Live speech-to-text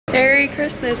Merry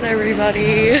Christmas,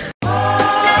 everybody.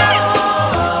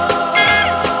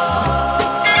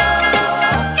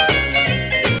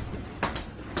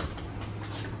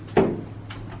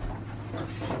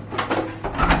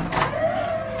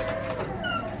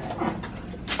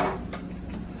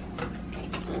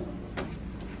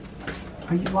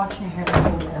 Are you watching Harry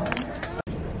Potter?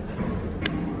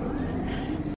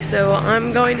 So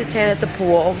I'm going to tan at the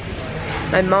pool.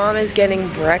 My mom is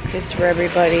getting breakfast for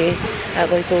everybody at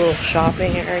like the little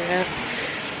shopping area.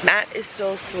 Matt is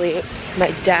still asleep.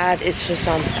 My dad is just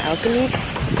on the balcony.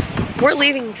 We're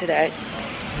leaving today.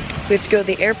 We have to go to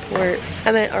the airport,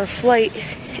 and then our flight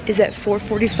is at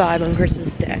 4:45 on Christmas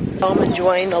Day. So I'm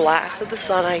enjoying the last of the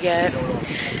sun I get,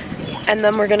 and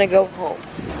then we're gonna go home.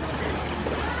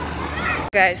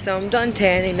 Okay, so I'm done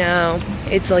tanning now.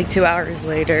 It's like 2 hours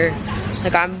later.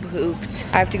 Like, I'm pooped.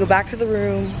 I have to go back to the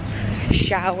room,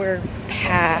 shower,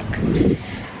 pack,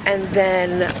 and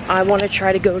then I want to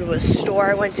try to go to a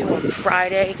store I went to on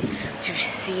Friday to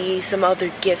see some other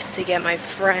gifts to get my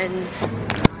friends.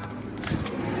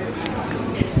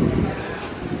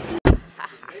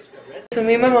 So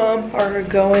me and my mom are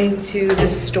going to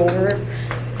the store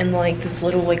in like this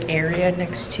little like area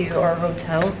next to our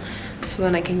hotel, so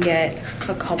then I can get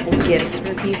a couple gifts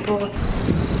for people.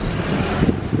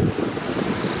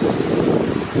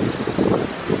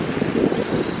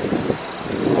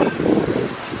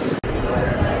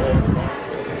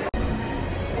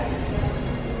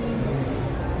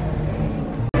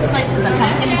 Slice of the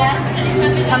pumpkin bread.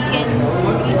 Pumpkin.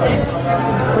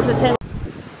 What's it say?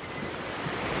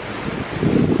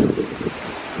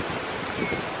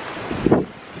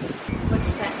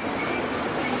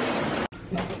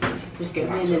 Just get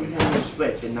in and turn the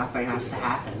switch and nothing has to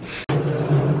happen.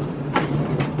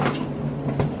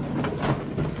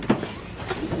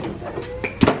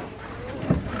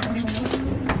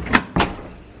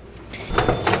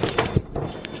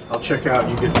 I'll check out,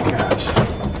 you get the cabs.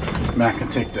 Matt can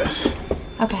take this.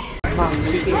 Okay.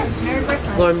 Merry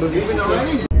Christmas. Lauren, move your feet.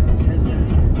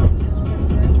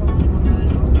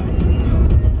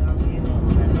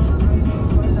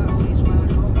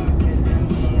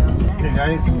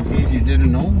 Guys, in case you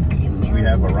didn't know, we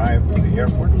have arrived at the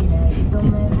airport.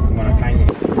 I'm gonna kind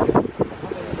of...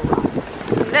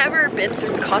 Never been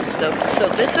through customs, so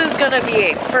this is gonna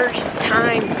be a first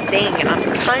time thing, and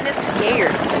I'm kind of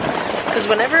scared. Because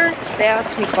whenever they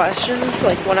ask me questions,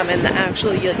 like when I'm in the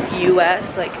actual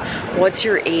US, like what's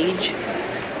your age,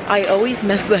 I always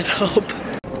mess that up.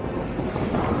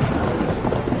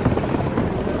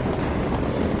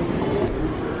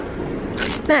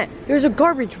 Matt, there's a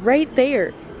garbage right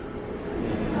there.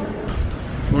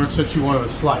 Lauren said she wanted a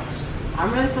slice.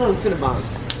 I'm really feeling Cinnabon.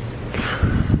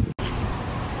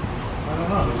 I don't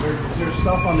know, is there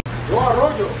stuff on the...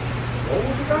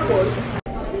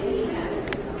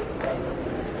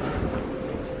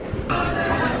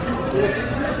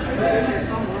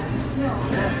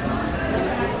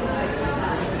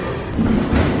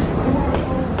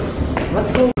 Let's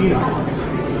go.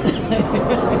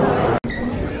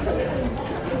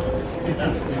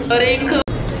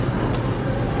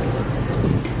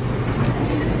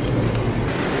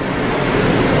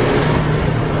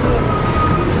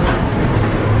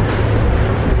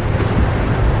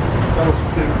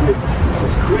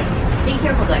 Be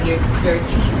careful that your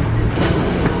cheese.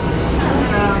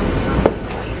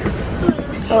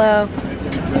 Hello.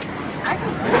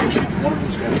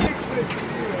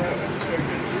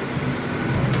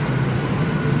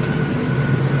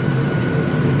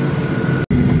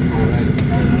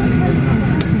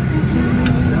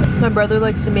 My brother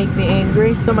likes to make me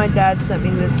angry, so my dad sent me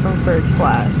this from first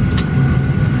class.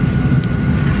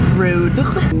 Rude.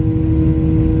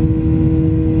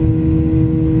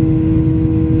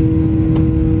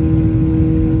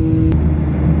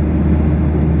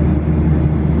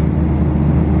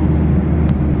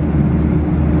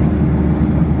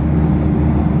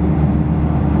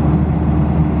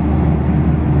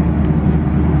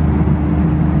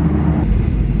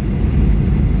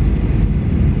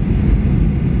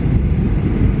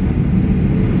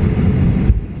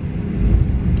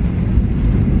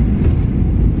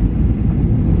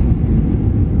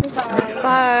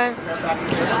 Bye.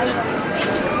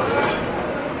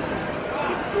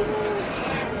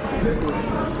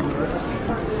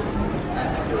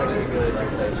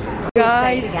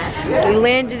 Guys, we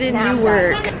landed in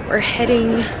Newark. We're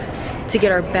heading to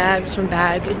get our bags from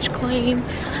baggage claim,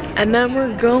 and then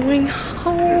we're going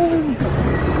home.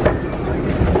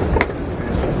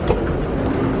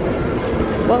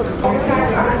 Whoa.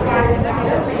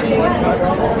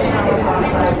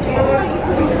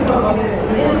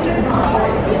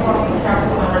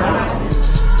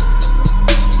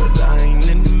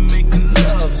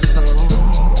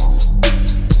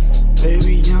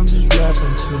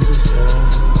 to the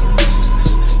sun.